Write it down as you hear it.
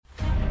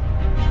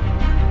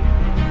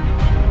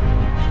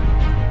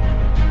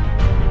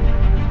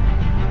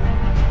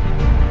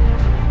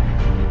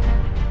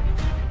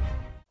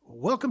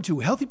welcome to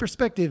Healthy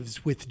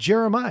Perspectives with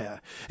Jeremiah,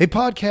 a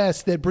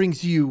podcast that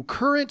brings you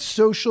current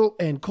social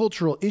and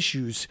cultural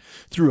issues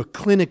through a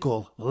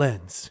clinical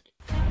lens.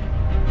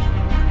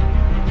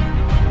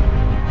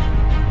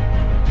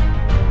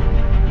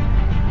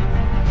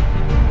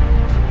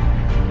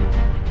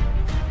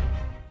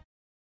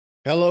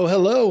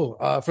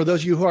 Hello. For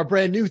those of you who are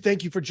brand new,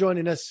 thank you for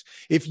joining us.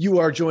 If you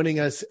are joining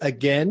us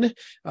again,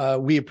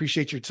 we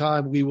appreciate your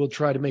time. We will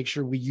try to make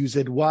sure we use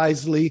it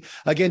wisely.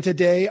 Again,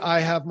 today I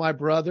have my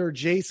brother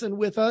Jason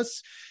with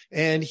us,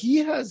 and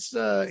he's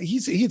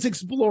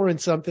exploring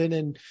something.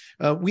 And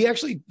we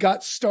actually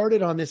got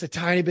started on this a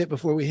tiny bit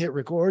before we hit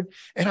record.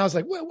 And I was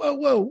like,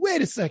 whoa,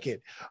 wait a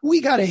second. We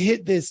got to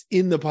hit this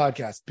in the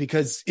podcast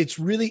because it's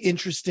really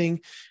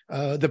interesting.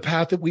 The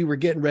path that we were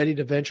getting ready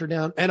to venture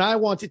down. And I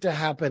want it to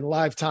happen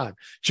live time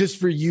just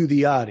for you,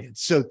 the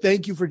audience. So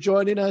thank you for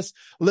joining us.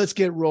 Let's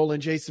get rolling.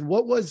 Jason,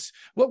 what was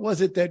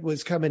it that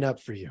was coming up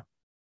for you?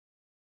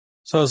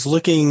 So I was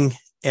looking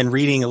and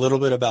reading a little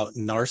bit about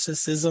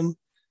narcissism,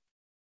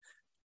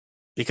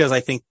 because I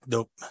think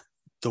the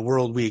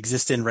world we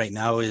exist in right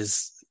now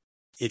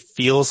it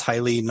feels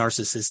highly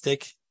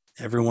narcissistic.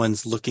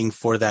 Everyone's looking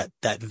for that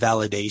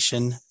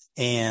validation.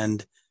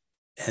 And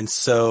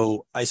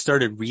so I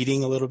started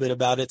reading a little bit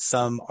about it,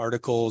 some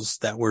articles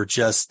that were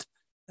just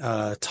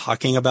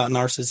talking about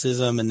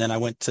narcissism. And then I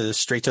went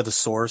straight to the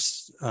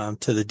source,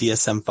 to the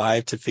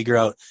DSM-5 to figure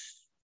out,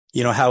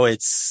 how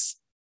it's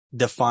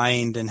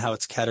defined and how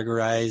it's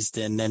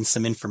categorized, and then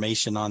some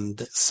information on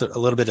a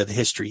little bit of the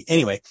history.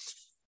 Anyway,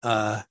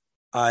 what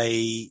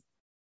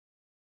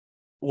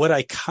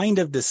I kind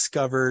of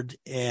discovered,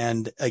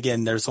 and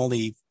again, there's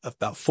only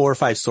about 4 or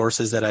 5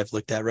 sources that I've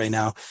looked at right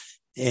now,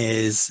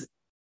 is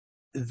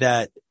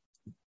that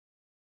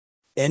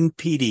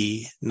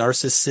NPD,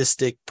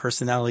 narcissistic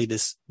personality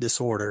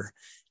disorder,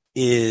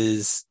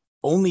 is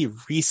only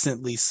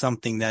recently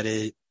something that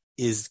it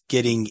is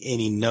getting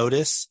any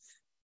notice.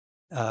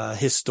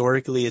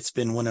 Historically, it's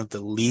been one of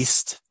the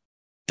least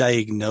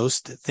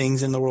diagnosed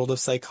things in the world of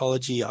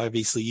psychology.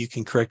 Obviously, you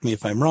can correct me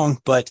if I'm wrong,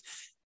 but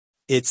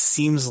it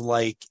seems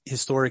like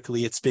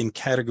historically it's been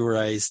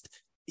categorized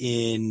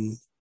in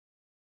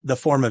the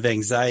form of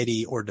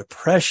anxiety or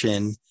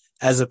depression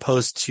as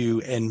opposed to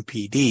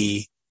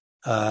NPD.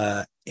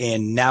 And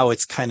now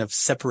it's kind of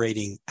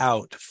separating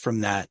out from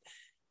that.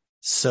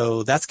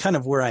 So that's kind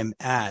of where I'm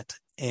at.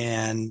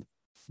 And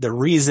the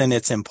reason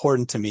it's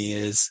important to me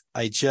is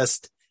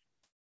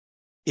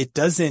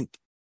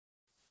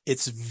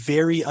it's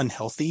very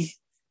unhealthy,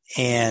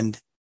 and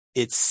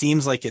it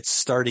seems like it's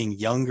starting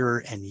younger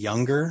and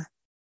younger.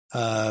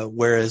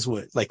 Whereas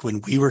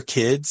when we were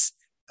kids,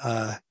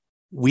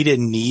 we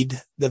didn't need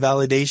the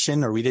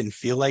validation, or we didn't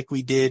feel like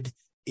we did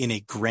in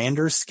a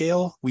grander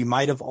scale. We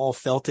might have all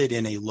felt it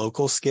in a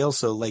local scale.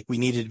 So like we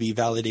needed to be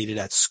validated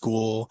at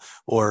school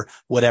or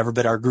whatever,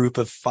 but our group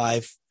of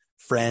 5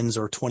 friends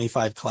or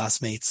 25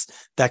 classmates,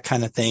 that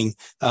kind of thing.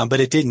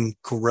 But it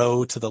didn't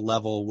grow to the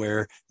level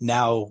where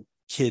now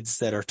kids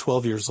that are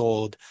 12 years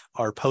old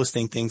are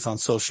posting things on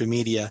social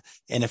media.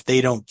 And if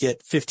they don't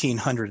get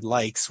 1,500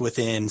 likes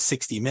within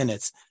 60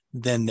 minutes,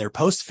 then their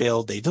post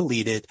failed, they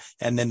delete it,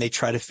 and then they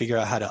try to figure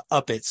out how to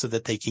up it so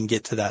that they can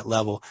get to that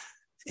level.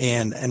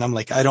 And I'm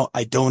like, I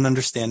don't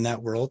understand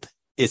that world.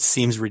 It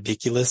seems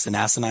ridiculous and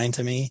asinine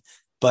to me,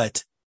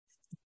 but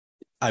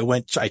I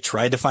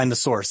tried to find the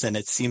source, and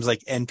it seems like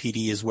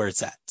NPD is where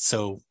it's at.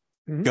 So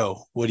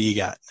Go, what do you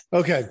got?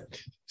 Okay.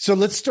 So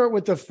let's start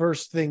with the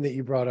first thing that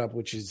you brought up,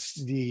 which is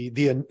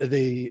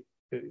the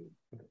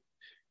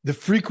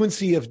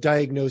frequency of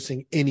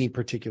diagnosing any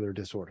particular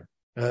disorder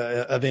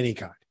of any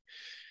kind.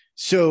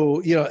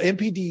 So,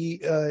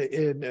 NPD,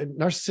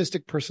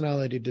 narcissistic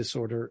personality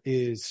disorder,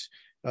 is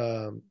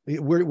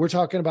we're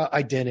talking about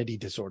identity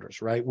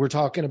disorders, right? We're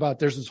talking about,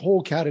 there's this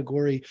whole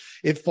category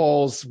it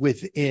falls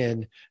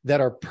within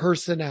that are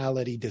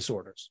personality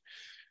disorders.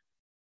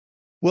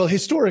 Well,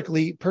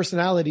 historically,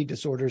 personality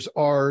disorders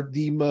are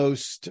the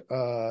most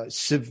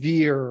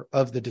severe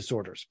of the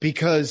disorders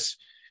because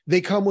they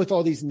come with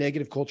all these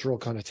negative cultural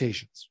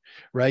connotations,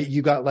 right?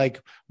 You got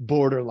like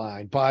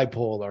borderline,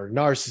 bipolar,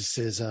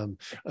 narcissism.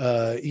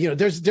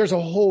 There's a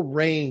whole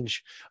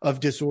range of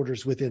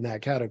disorders within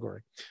that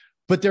category,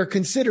 but they're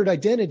considered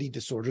identity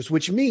disorders,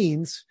 which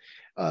means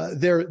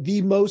they're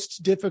the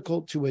most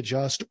difficult to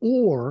adjust,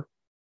 or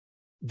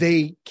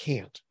they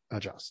can't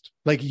adjust.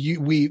 Like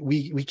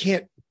we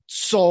can't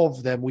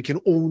solve them. We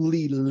can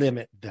only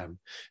limit them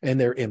and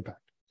their impact.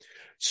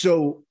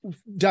 So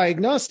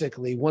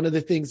diagnostically, one of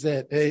the things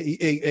that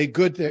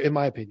in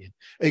my opinion,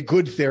 a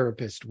good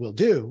therapist will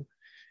do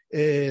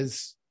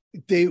is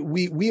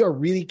we are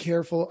really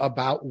careful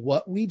about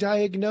what we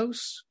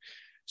diagnose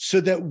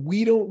so that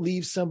we don't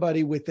leave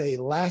somebody with a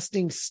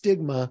lasting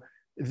stigma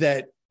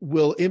that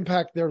will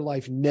impact their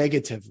life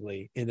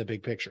negatively in the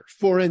big picture.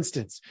 For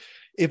instance,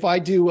 if I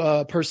do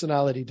a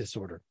personality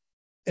disorder,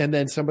 and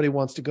then somebody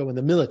wants to go in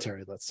the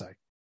military, let's say,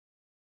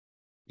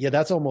 yeah,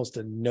 that's almost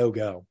a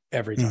no-go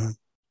every time,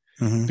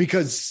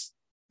 because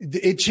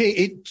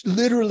it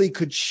literally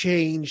could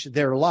change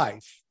their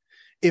life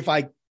if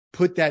I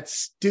put that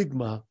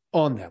stigma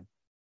on them,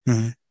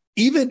 Mm-hmm.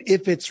 even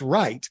if it's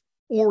right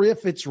or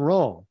if it's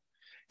wrong.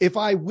 If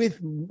I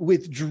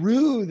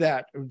withdrew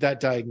that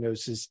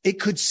diagnosis, it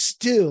could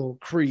still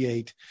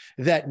create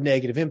that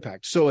negative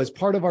impact. So as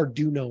part of our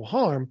do no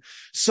harm,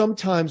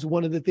 sometimes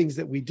one of the things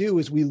that we do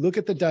is we look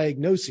at the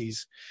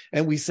diagnoses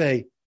and we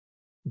say,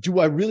 do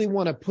I really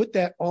want to put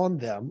that on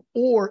them?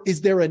 Or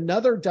is there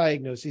another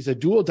diagnosis, a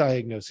dual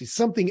diagnosis,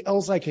 something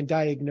else I can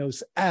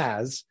diagnose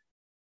as,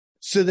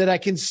 so that I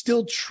can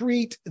still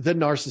treat the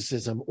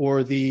narcissism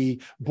or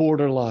the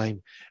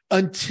borderline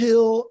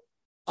until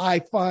I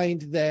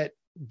find that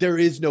there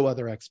is no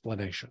other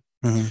explanation.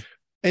 Mm-hmm.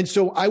 And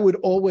so I would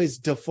always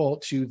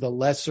default to the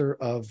lesser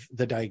of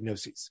the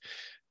diagnoses,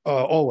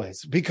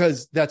 always,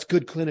 because that's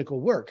good clinical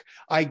work.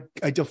 I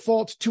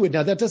default to it.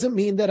 Now, that doesn't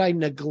mean that I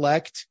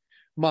neglect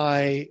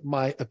my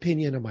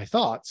opinion and my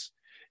thoughts.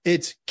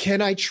 It's,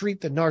 can I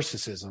treat the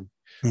narcissism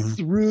Mm-hmm.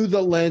 through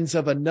the lens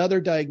of another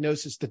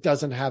diagnosis that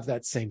doesn't have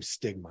that same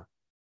stigma?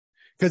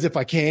 Because if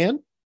I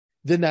can,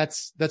 then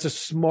that's a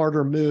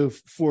smarter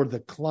move for the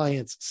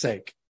client's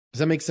sake. Does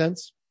that make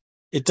sense?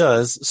 It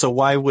does. So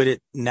why would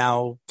it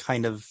now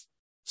kind of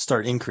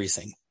start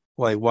increasing?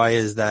 Why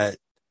is that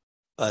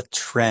a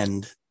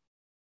trend?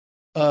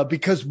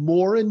 Because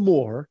more and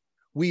more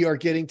we are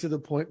getting to the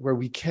point where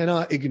we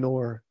cannot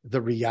ignore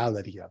the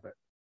reality of it.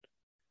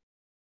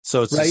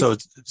 So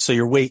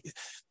right?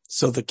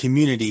 So the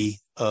community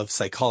of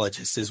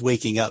psychologists is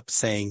waking up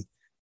saying,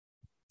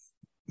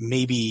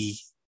 maybe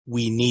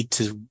we need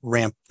to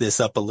ramp this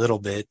up a little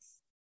bit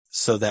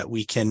so that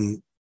we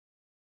can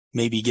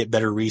maybe get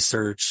better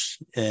research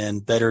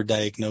and better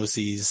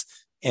diagnoses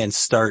and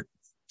start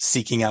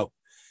seeking out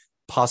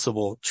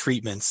possible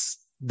treatments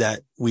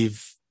that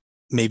we've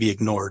maybe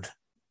ignored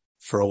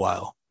for a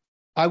while.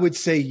 I would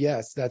say,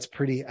 yes, that's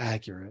pretty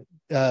accurate.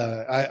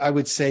 I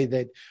would say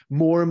that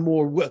more and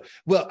more,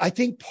 well, I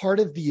think part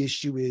of the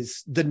issue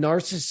is the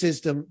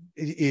narcissism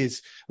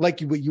is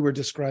like what you were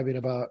describing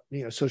about,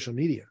 social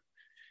media.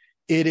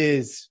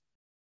 It's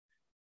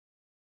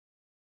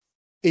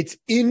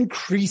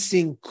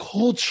increasing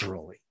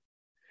culturally.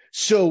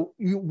 So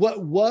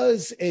what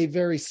was a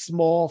very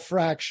small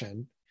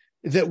fraction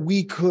that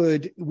we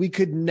could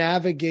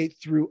navigate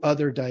through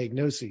other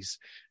diagnoses,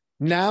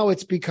 now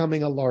it's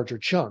becoming a larger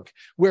chunk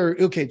where,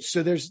 okay,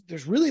 so there's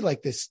really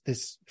like this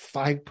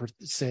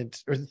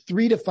 5% or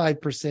 3 to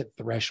 5%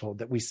 threshold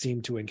that we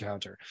seem to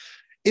encounter.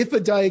 If a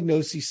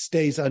diagnosis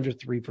stays under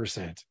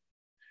 3%,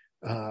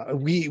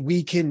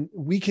 we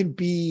can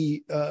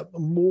be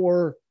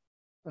more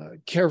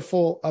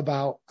careful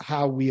about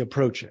how we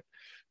approach it,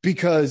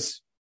 because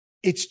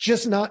it's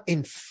just not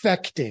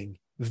infecting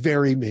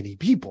very many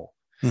people.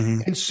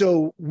 Mm-hmm. And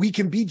so we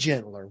can be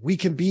gentler. We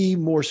can be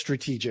more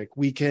strategic.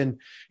 We can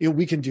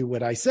do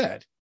what I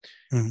said.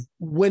 Mm-hmm.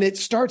 When it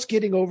starts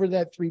getting over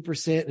that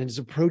 3% and is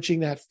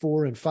approaching that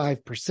 4 and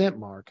 5%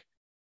 mark,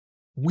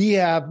 we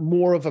have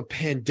more of a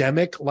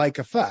pandemic-like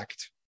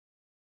effect.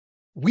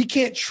 We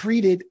can't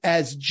treat it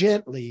as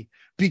gently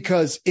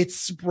because it's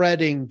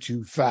spreading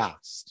too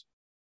fast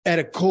at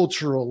a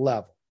cultural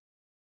level.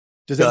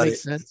 Does that make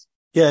sense?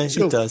 Yeah,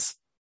 it does.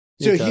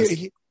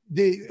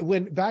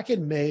 When back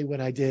in May,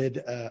 when I did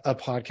a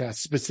podcast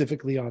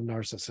specifically on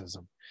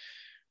narcissism,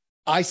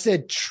 I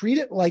said, treat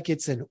it like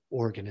it's an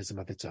organism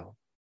of its own.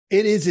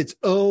 It is its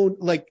own,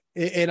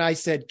 and I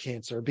said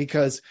cancer,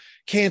 because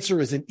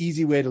cancer is an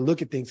easy way to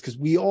look at things, because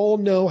we all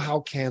know how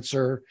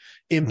cancer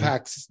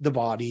impacts the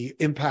body,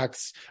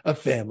 impacts a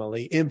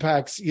family,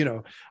 impacts,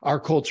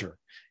 our culture.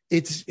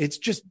 It's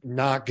just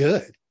not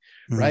good.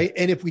 Right.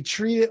 And if we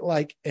treat it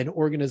like an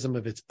organism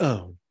of its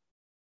own,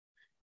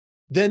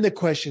 then the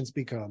questions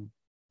become,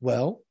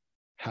 well,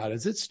 how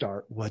does it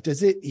start? What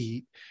does it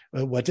eat?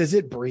 What does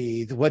it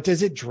breathe? What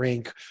does it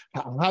drink?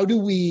 How do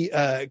we,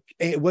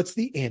 what's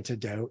the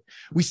antidote?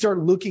 We start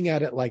looking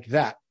at it like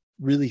that,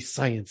 really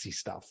sciencey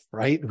stuff,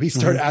 right? We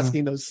start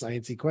asking those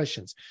sciencey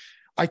questions.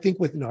 I think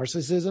with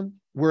narcissism,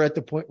 we're at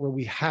the point where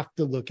we have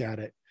to look at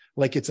it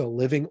like it's a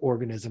living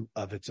organism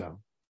of its own.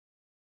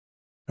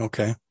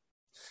 Okay.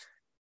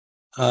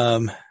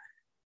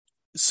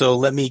 So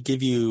let me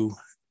give you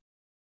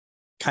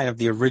kind of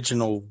the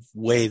original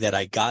way that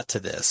I got to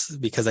this,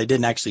 because I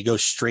didn't actually go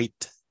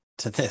straight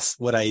to this.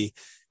 What I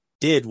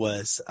did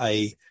was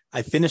I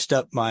finished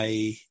up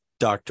my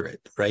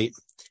doctorate, right?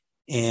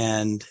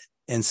 And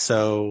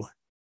so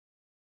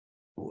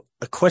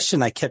a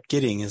question I kept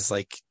getting is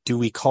like, do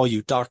we call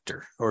you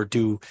doctor, or are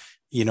you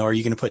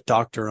going to put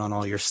doctor on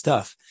all your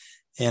stuff?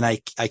 And I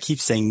keep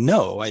saying,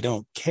 no, I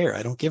don't care.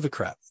 I don't give a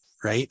crap,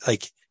 right?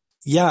 Like,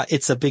 yeah,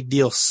 it's a big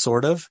deal,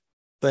 sort of,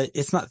 but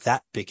it's not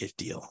that big a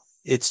deal.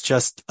 It's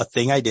just a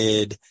thing I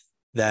did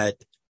that,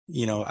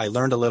 I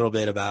learned a little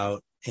bit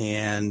about,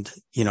 and,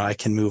 I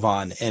can move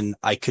on, and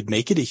I could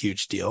make it a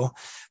huge deal,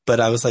 but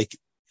I was like,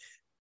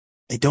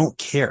 I don't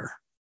care,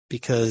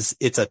 because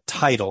it's a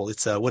title.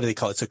 It's what do they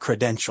call it? It's a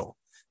credential,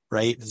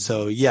 right? Mm-hmm.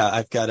 So yeah,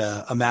 I've got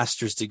a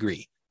master's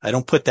degree. I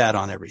don't put that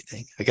on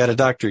everything. I got a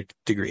doctorate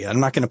degree. I'm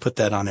not going to put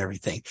that on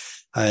everything.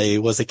 I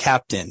was a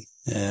captain.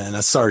 and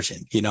a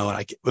sergeant, you know,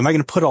 and am I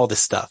going to put all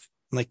this stuff?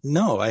 I'm like,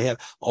 no, I have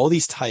all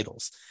these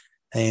titles.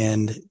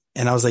 And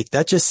I was like,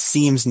 that just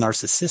seems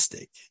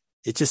narcissistic.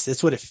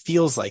 It's what it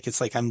feels like.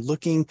 It's like I'm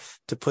looking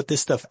to put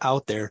this stuff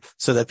out there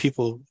so that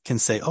people can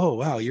say, oh,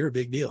 wow, you're a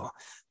big deal.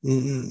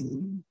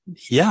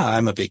 Yeah,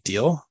 I'm a big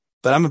deal,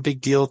 but I'm a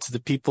big deal to the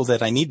people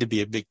that I need to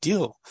be a big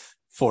deal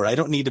for. I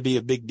don't need to be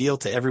a big deal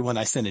to everyone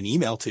I send an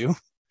email to.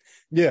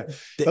 Yeah.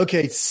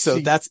 Okay.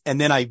 So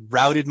and then I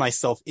routed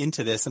myself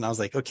into this and I was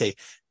like, okay,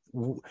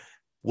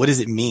 what does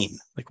it mean?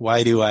 Like,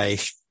 why do I,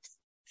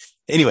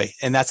 anyway,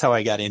 and that's how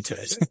I got into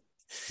it.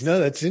 No,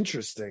 that's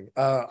interesting.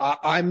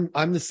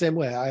 I'm the same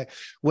way.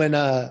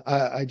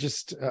 I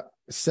just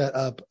set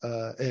up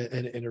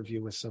an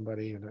interview with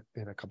somebody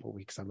in a couple of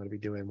weeks. I'm going to be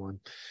doing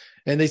one,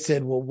 and they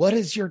said, "Well, what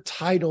is your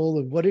title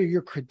and what are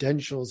your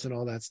credentials and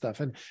all that stuff?"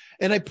 And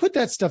I put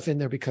that stuff in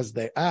there because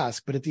they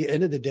ask. But at the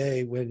end of the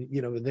day, when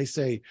they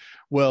say,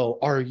 "Well,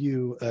 are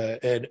you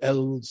an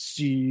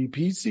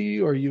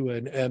LCPC? Are you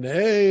an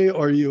MA?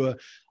 Are you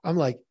I'm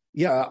like,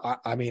 yeah,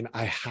 I mean,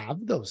 I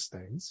have those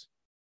things.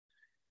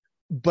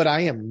 But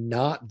I am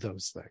not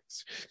those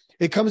things.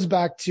 It comes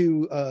back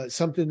to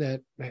something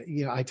that,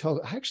 I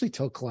actually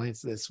tell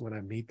clients this when I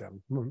meet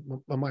them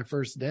on my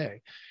first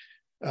day.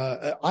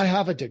 I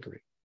have a degree.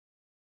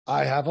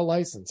 I have a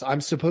license. I'm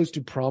supposed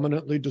to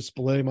prominently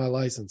display my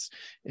license.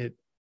 I'm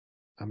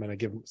going to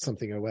give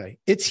something away.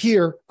 It's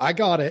here. I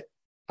got it.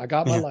 I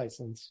got my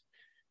license.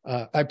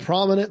 I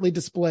prominently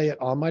display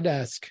it on my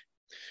desk,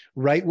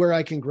 right where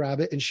I can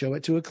grab it and show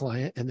it to a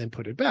client and then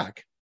put it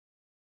back.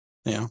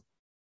 Yeah.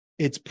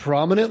 It's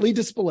prominently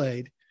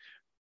displayed.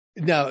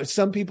 Now,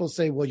 some people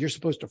say, well, you're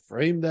supposed to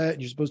frame that.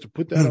 You're supposed to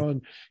put that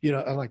on,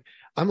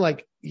 I'm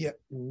like, yeah,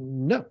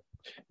 no.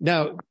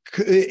 Now,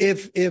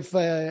 if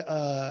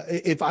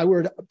I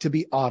were to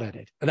be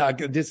audited, and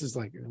this is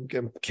like,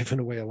 I'm giving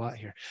away a lot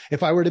here.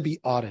 If I were to be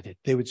audited,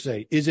 they would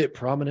say, is it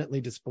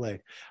prominently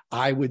displayed?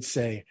 I would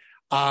say,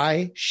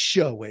 I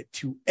show it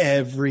to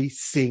every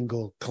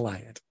single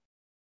client.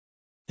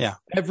 Yeah.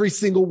 Every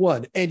single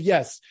one. And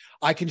yes,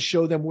 I can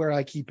show them where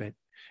I keep it.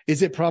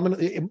 Is it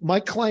prominent? My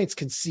clients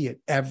can see it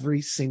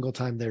every single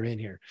time they're in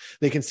here.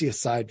 They can see a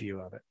side view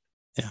of it.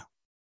 Yeah.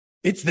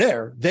 It's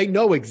there. They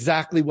know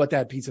exactly what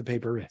that piece of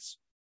paper is.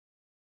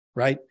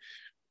 Right.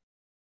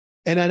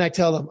 And then I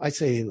tell them, I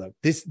say, hey, look,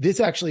 this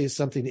actually is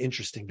something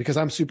interesting because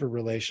I'm super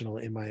relational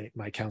in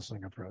my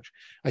counseling approach.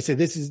 I say,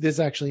 this is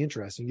actually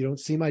interesting. You don't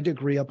see my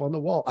degree up on the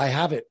wall. I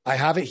have it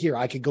here.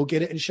 I could go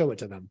get it and show it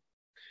to them.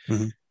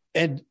 Mm-hmm.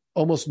 And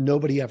almost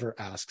nobody ever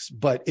asks,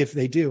 but if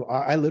they do,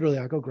 I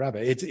go grab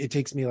it. It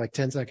takes me like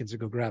 10 seconds to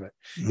go grab it.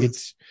 Mm-hmm.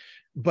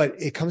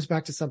 But it comes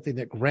back to something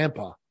that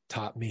grandpa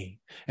taught me.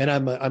 And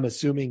I'm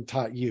assuming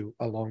taught you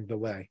along the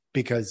way,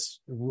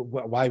 because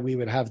why we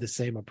would have the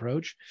same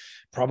approach,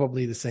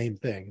 probably the same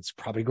thing. It's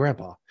probably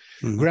grandpa.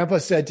 Mm-hmm. Grandpa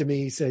said to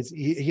me, he says,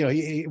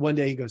 one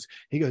day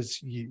he goes,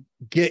 you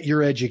get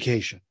your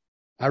education.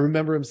 I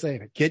remember him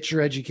saying it, get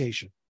your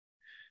education.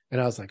 And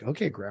I was like,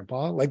 okay,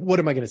 grandpa, like, what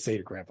am I going to say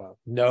to grandpa?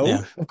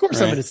 No, of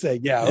course I'm going to say,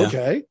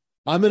 okay,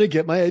 I'm going to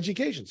get my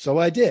education. So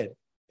I did.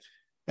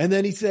 And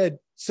then he said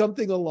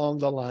something along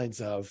the lines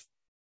of,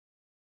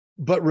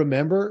 but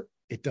remember,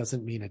 it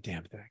doesn't mean a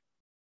damn thing.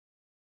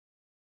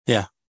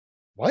 Yeah.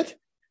 What?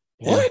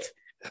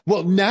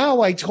 Well,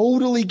 now I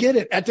totally get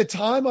it. At the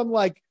time, I'm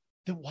like,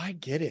 then why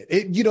get it?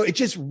 It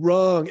just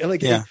rung. And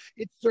like,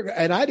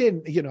 and I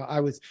didn't, I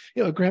was,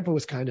 grandpa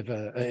was kind of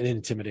an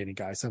intimidating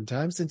guy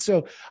sometimes. And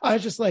so I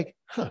was just like,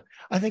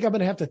 I think I'm going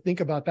to have to think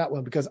about that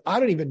one because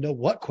I don't even know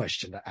what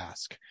question to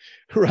ask.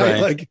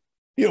 Right. Like,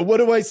 what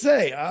do I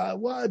say?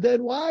 Well,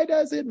 then why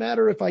does it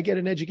matter if I get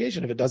an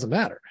education if it doesn't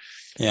matter?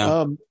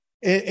 Yeah.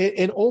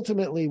 And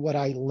ultimately what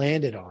I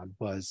landed on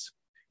was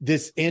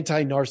this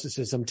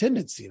anti-narcissism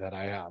tendency that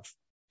I have,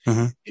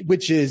 mm-hmm.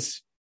 which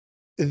is,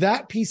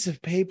 that piece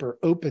of paper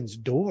opens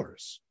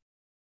doors.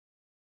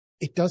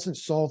 It doesn't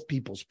solve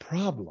people's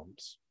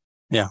problems.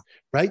 Yeah.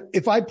 Right.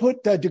 If I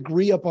put that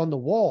degree up on the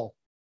wall,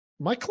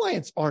 my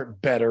clients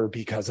aren't better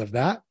because of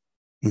that.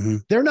 Mm-hmm.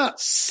 They're not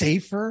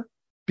safer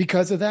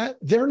because of that.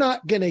 They're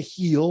not going to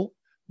heal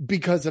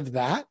because of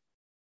that.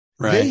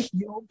 Right. They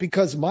heal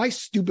because my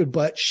stupid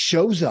butt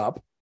shows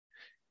up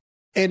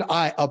and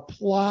I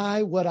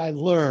apply what I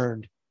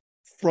learned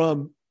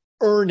from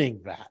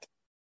earning that.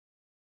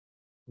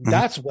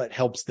 That's what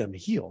helps them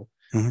heal.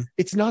 Mm-hmm.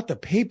 It's not the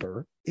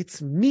paper,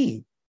 it's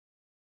me.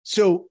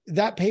 So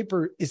that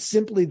paper is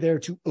simply there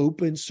to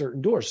open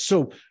certain doors.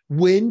 So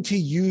when to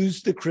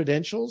use the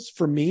credentials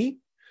for me,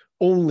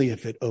 only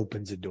if it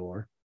opens a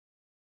door.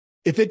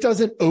 If it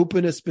doesn't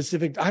open a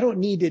specific, I don't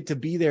need it to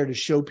be there to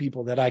show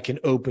people that I can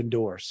open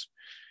doors.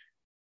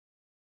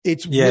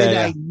 It's when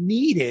I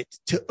need it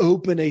to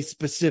open a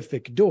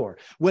specific door,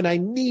 when I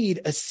need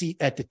a seat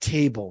at the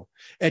table,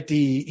 at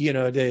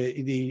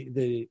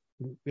the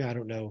I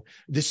don't know,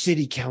 the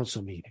city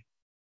council meeting,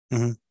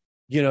 mm-hmm.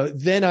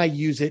 Then I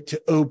use it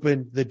to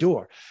open the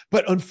door.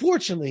 But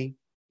unfortunately,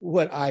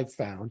 what I've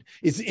found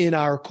is in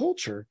our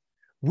culture,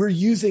 We're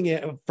using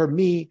it. For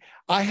me,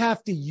 I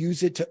have to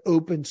use it to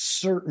open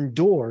certain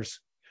doors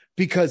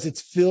because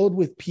it's filled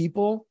with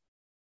people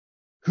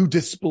who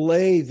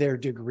display their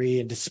degree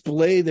and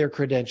display their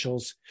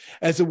credentials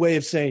as a way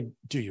of saying,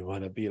 do you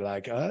want to be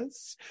like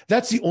us?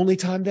 That's the only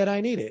time that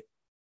I need it.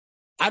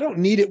 I don't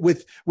need it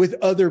with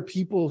other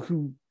people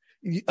who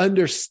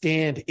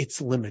understand its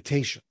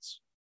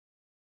limitations.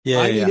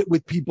 I need it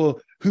with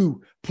people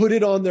who put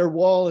it on their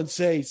wall and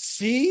say,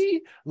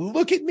 see,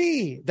 look at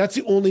me. That's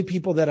the only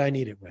people that I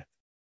need it with.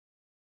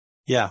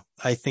 Yeah.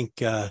 I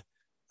think,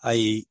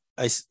 I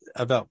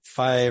about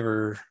 5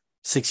 or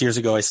 6 years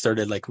ago, I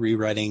started like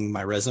rewriting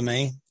my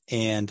resume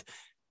and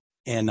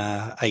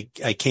I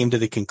came to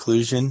the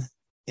conclusion,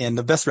 and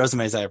the best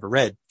resumes I ever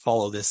read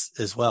follow this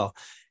as well.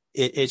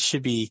 It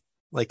should be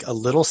like a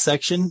little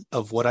section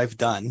of what I've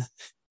done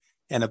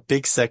and a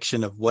big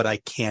section of what I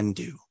can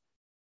do.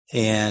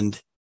 And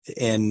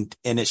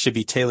it should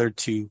be tailored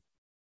to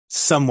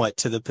somewhat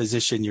to the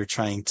position you're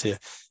trying to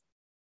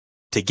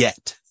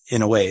get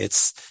in a way.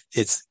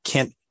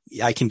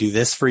 I can do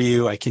this for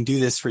you. I can do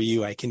this for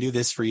you. I can do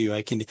this for you.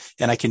 I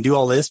can do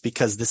all this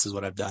because this is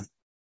what I've done.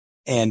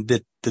 And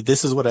that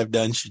this is what I've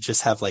done should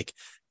just have like,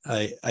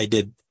 I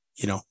did,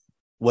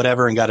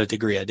 whatever and got a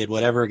degree. I did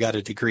whatever, got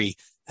a degree,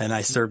 and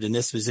I served in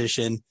this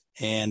position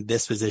and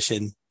this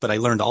position, but I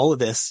learned all of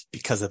this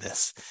because of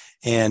this.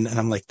 And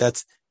I'm like,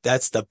 that's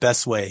the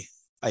best way,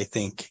 I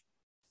think,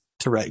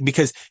 to write,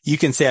 because you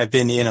can say I've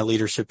been in a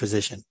leadership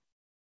position,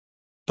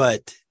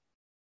 but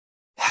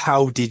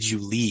how did you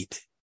lead?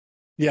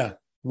 Yeah.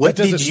 What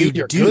did you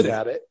you're do? Good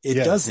at it. It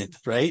doesn't,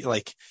 right?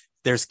 Like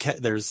there's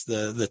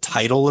the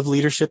title of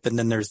leadership, and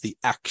then there's the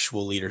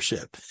actual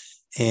leadership.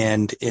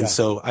 And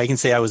so I can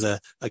say I was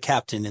a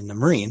captain in the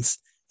Marines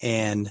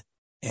and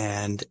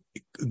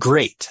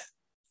great,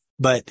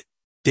 but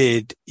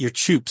did your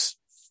troops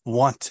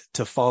want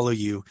to follow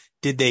you?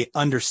 Did they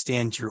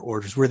understand your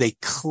orders? Were they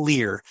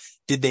clear?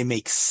 Did they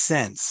make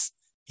sense?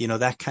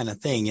 That kind of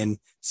thing. And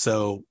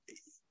so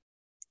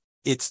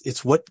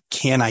it's what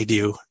can I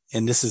do?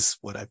 And this is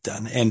what I've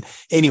done. And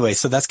anyway,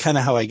 so that's kind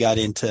of how I got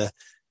into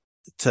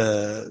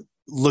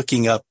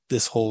looking up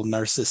this whole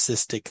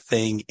narcissistic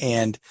thing.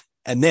 And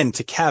then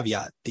to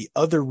caveat, the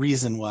other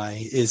reason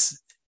why is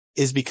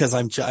because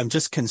I'm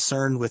just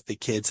concerned with the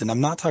kids, and I'm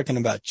not talking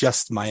about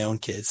just my own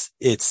kids.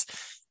 It's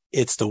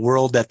the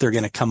world that they're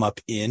going to come up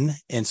in.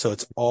 And so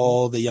it's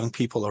all the young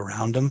people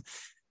around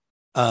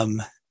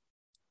them.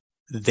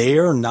 They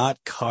are not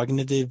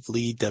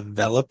cognitively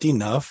developed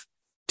enough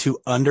to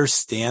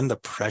understand the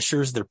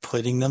pressures they're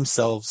putting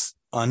themselves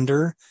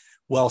under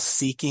while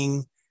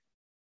seeking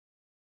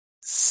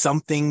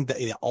something that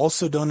they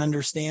also don't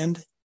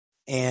understand,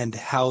 and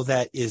how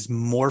that is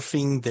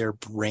morphing their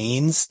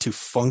brains to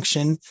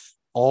function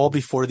all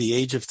before the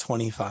age of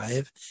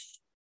 25.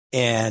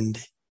 And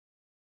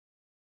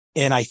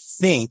I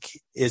think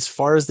as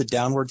far as the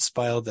downward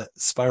spiral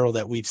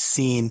that we've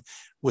seen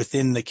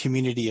within the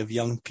community of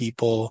young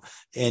people,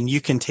 and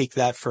you can take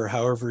that for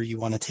however you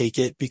want to take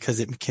it, because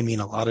it can mean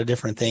a lot of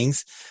different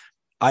things.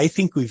 I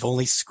think we've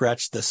only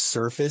scratched the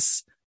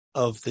surface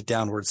of the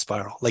downward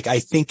spiral. Like, I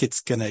think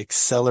it's going to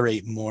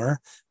accelerate more,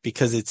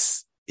 because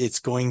it's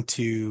going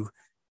to,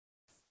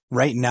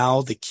 right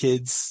now, the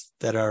kids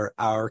that are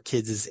our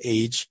kids'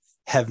 age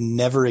have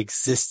never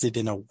existed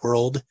in a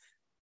world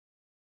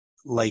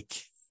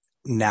like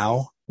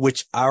now,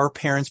 which our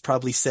parents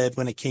probably said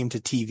when it came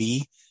to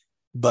TV,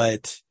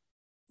 but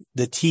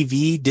the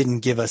TV didn't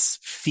give us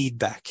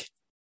feedback.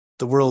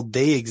 The world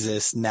they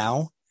exist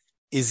now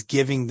is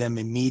giving them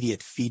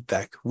immediate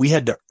feedback. We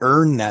had to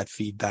earn that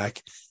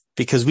feedback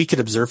because we could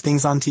observe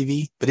things on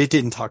TV, but it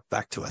didn't talk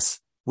back to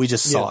us. We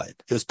just saw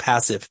it. It was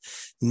passive.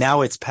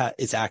 Now it's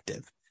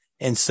active.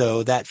 And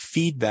so that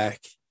feedback,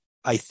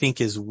 I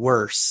think, is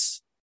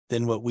worse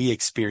than what we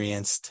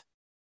experienced.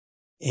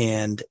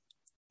 And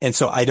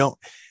so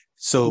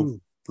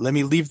let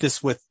me leave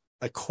this with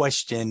a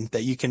question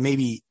that you can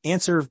maybe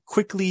answer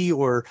quickly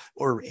or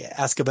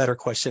ask a better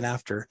question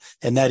after.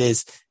 And that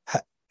is,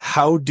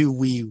 how do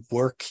we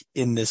work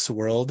in this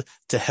world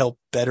to help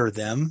better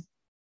them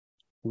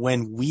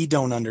when we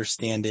don't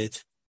understand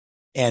it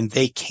and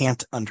they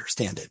can't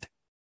understand it?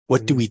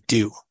 What do we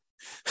do?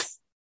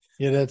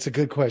 Yeah, that's a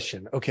good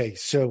question. Okay.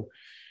 So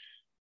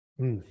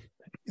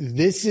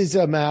this is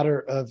a matter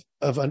of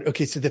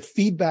okay. So the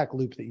feedback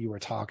loop that you were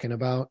talking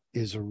about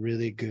is a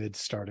really good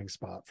starting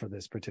spot for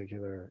this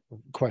particular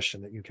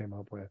question that you came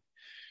up with.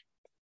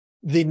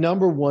 The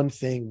number one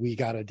thing we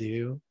got to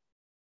do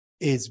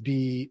is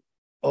be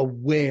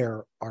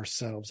aware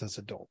ourselves as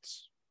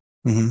adults.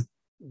 Mm-hmm.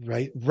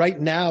 Right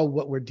now,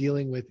 what we're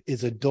dealing with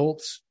is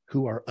adults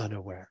who are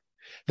unaware.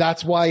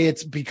 That's why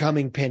it's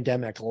becoming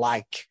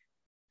pandemic-like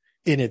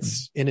in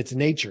its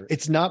nature.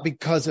 It's not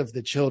because of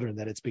the children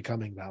that it's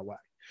becoming that way.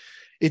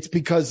 It's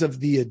because of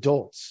the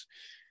adults.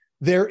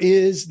 There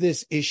is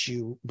this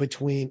issue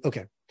between,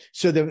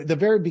 so the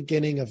very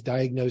beginning of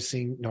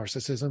diagnosing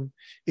narcissism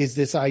is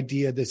this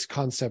idea, this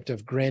concept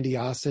of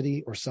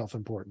grandiosity or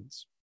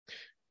self-importance.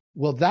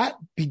 Well, that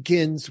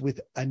begins with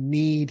a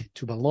need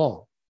to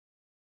belong.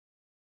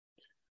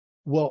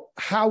 Well,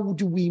 how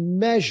do we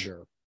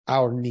measure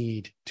our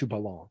need to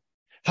belong?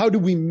 How do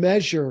we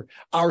measure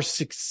our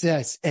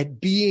success at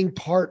being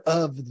part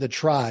of the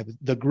tribe,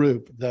 the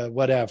group, the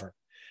whatever?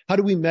 How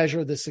do we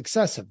measure the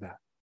success of that?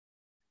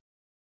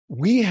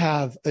 We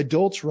have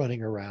adults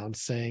running around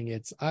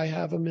saying I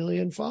have 1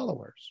 million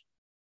followers.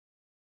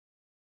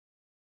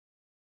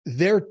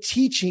 They're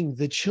teaching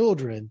the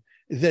children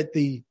that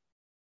the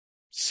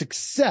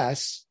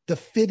success, the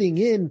fitting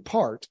in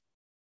part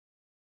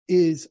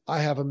is I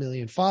have 1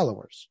 million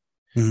followers.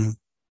 Mm-hmm.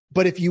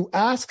 But if you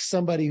ask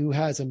somebody who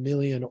has 1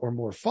 million or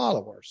more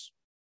followers,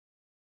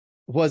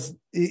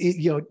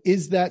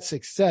 is that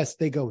success?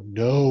 They go,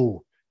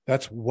 no,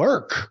 that's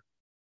work.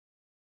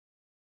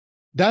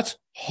 That's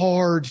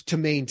hard to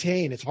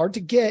maintain. It's hard to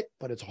get,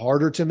 but it's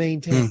harder to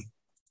maintain.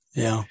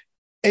 Yeah.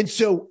 And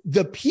so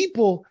the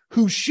people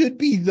who should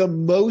be the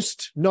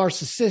most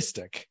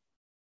narcissistic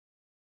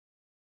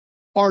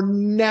are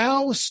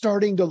now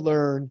starting to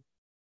learn,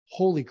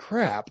 holy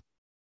crap,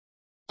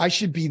 I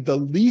should be the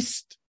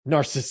least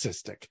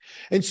narcissistic.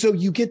 And so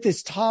you get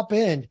this top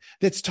end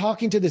that's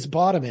talking to this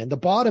bottom end. The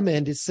bottom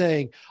end is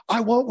saying,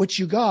 I want what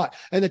you got.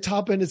 And the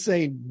top end is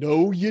saying,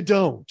 no, you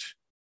don't.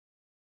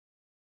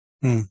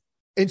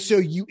 And so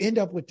you end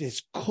up with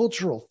this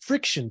cultural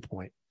friction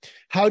point.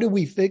 How do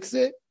we fix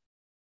it?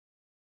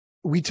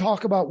 We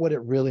talk about what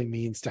it really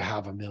means to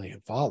have 1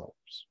 million followers.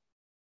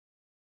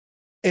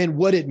 And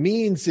what it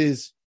means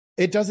is,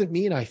 it doesn't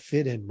mean I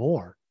fit in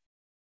more.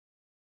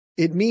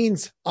 It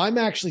means I'm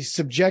actually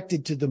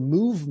subjected to the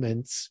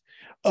movements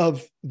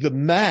of the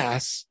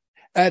mass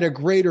at a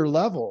greater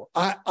level.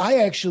 I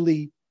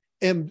actually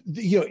am,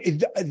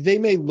 they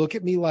may look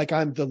at me like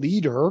I'm the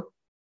leader,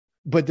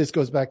 but this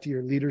goes back to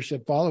your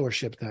leadership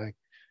followership thing.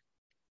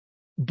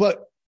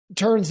 But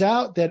turns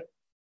out that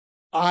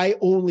I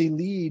only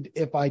lead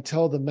if I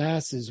tell the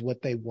masses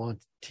what they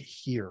want to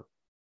hear.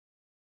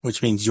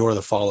 Which means you're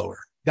the follower.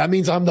 That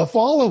means I'm the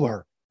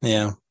follower.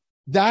 Yeah.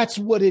 That's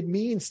what it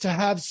means to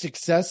have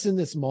success in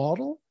this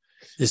model.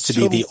 Is to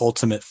be the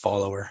ultimate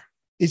follower.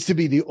 Is to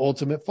be the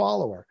ultimate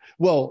follower.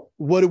 Well,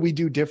 what do we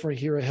do different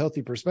here at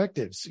Healthy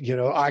Perspectives?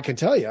 I can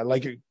tell you,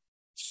 like it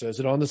says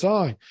it on the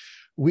sign.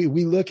 We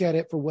look at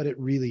it for what it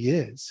really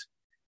is.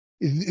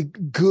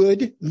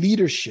 Good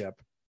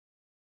leadership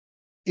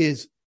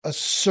is a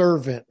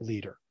servant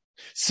leader,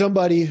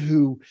 somebody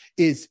who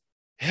is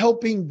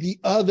helping the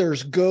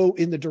others go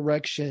in the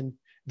direction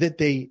that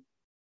they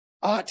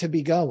ought to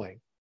be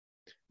going.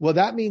 Well,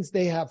 that means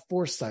they have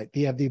foresight.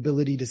 They have the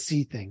ability to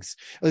see things.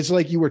 It's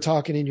like you were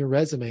talking in your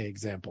resume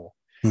example.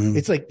 Mm-hmm.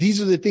 It's like,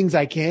 these are the things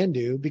I can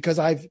do because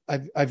I've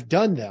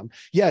done them.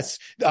 Yes,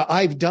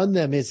 I've done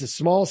them as a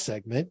small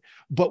segment,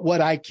 but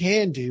what I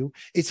can do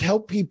is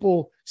help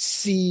people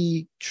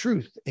see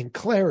truth and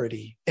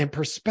clarity and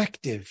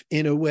perspective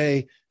in a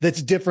way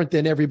that's different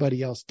than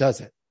everybody else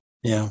does it.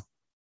 Yeah.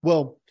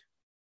 Well,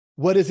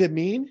 what does it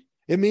mean?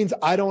 It means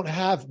I don't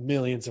have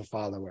millions of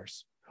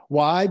followers.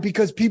 Why?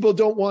 Because people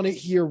don't want to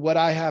hear what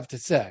I have to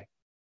say.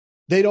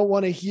 They don't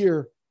want to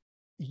hear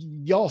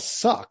y'all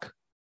suck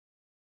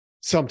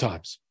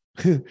sometimes,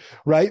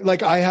 right?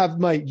 Like I have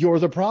my "You're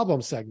the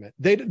Problem" segment.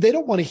 They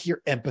don't want to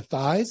hear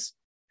empathize.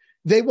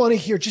 They want to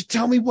hear, just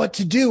tell me what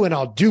to do and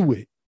I'll do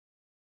it.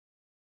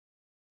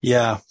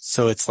 Yeah.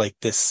 So it's like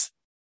this,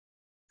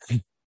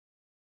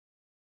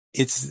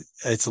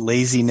 it's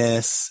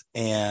laziness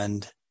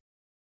and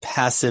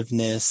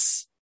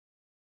passiveness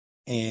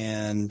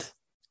and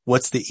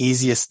what's the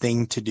easiest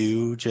thing to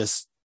do?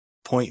 Just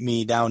point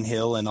me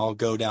downhill and I'll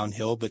go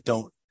downhill, but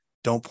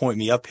don't point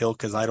me uphill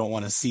because I don't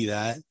want to see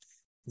that.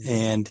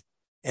 Mm-hmm.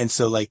 And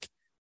so like,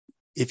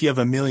 if you have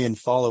 1 million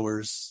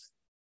followers,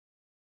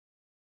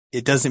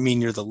 it doesn't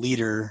mean you're the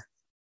leader.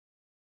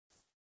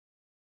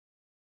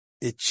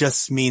 It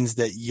just means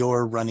that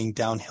you're running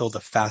downhill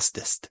the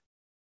fastest,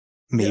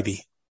 maybe. Yeah.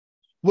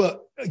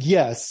 Well,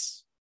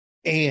 yes.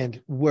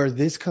 And where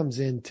this comes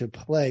into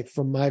play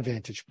from my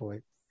vantage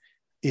point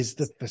is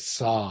the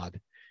facade.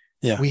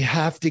 Yeah. We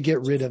have to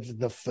get rid of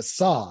the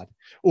facade.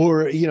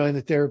 Or, in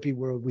the therapy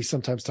world, we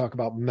sometimes talk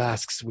about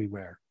masks we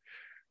wear,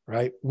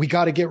 right? We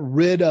got to get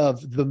rid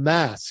of the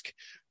mask.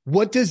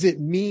 What does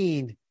it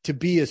mean to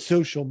be a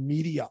social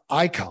media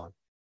icon?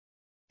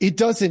 It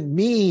doesn't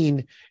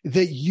mean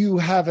that you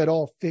have it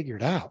all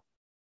figured out.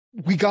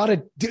 We got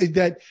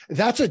to,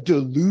 that's a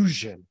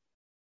delusion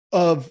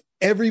of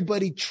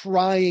everybody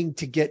trying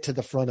to get to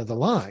the front of the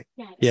line.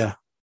 Yeah.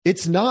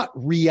 It's not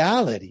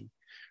reality.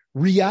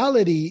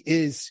 Reality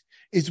is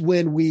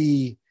when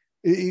we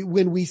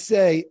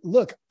say,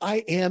 look, I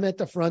am at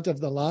the front of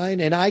the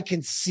line and I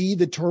can see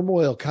the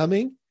turmoil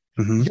coming.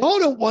 Mm-hmm. Y'all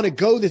don't want to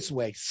go this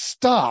way.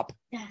 Stop.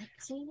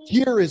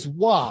 Here is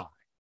why.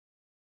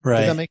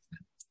 Right. Does that make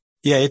sense?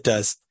 Yeah, it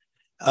does.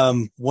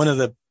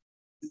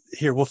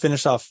 We'll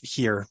finish off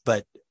here,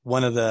 but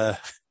one of the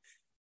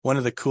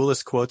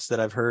coolest quotes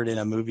that I've heard in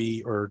a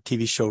movie or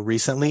TV show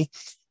recently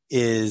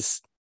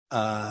is,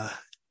 and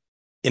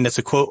it's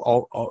a quote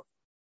all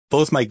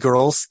both my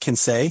girls can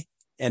say,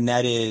 and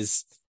that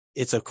is,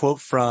 it's a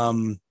quote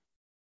from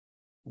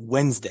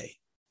Wednesday.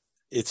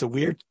 it's a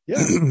weird,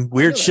 Yeah.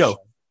 weird show,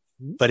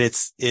 Mm-hmm. but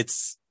it's,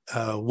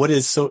 what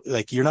is so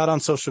like, you're not on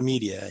social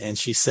media. And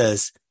she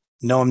says,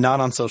 no, I'm not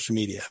on social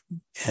media,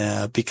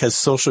 because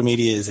social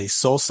media is a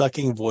soul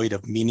sucking void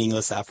of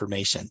meaningless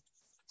affirmation.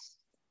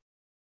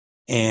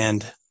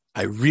 And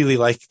I really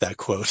like that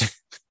quote.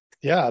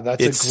 Yeah,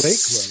 that's It's a great quote.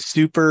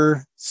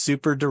 super,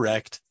 super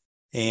direct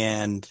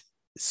and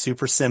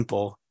super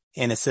simple.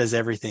 And it says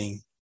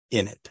everything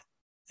in it.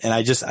 And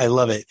I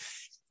love it.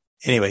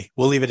 Anyway,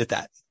 we'll leave it at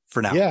that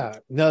for now. Yeah,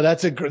 no,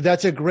 that's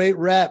a great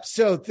wrap.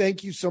 So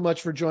thank you so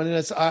much for joining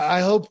us. I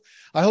hope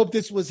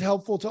this was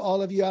helpful to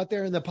all of you out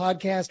there in the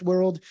podcast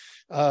world.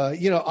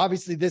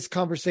 Obviously this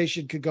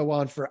conversation could go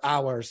on for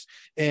hours,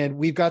 and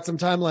we've got some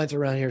timelines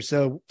around here.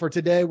 So for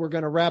today, we're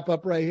going to wrap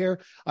up right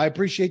here. I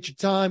appreciate your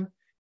time.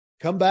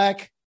 Come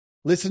back,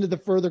 listen to the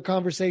further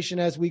conversation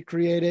as we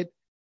create it.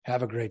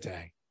 Have a great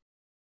day.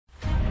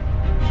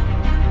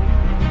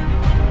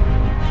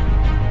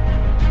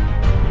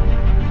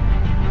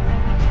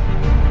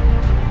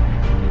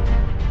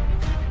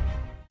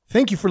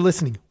 Thank you for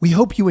listening. We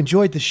hope you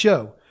enjoyed the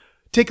show.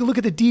 Take a look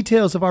at the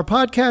details of our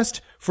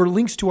podcast for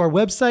links to our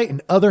website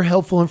and other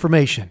helpful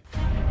information.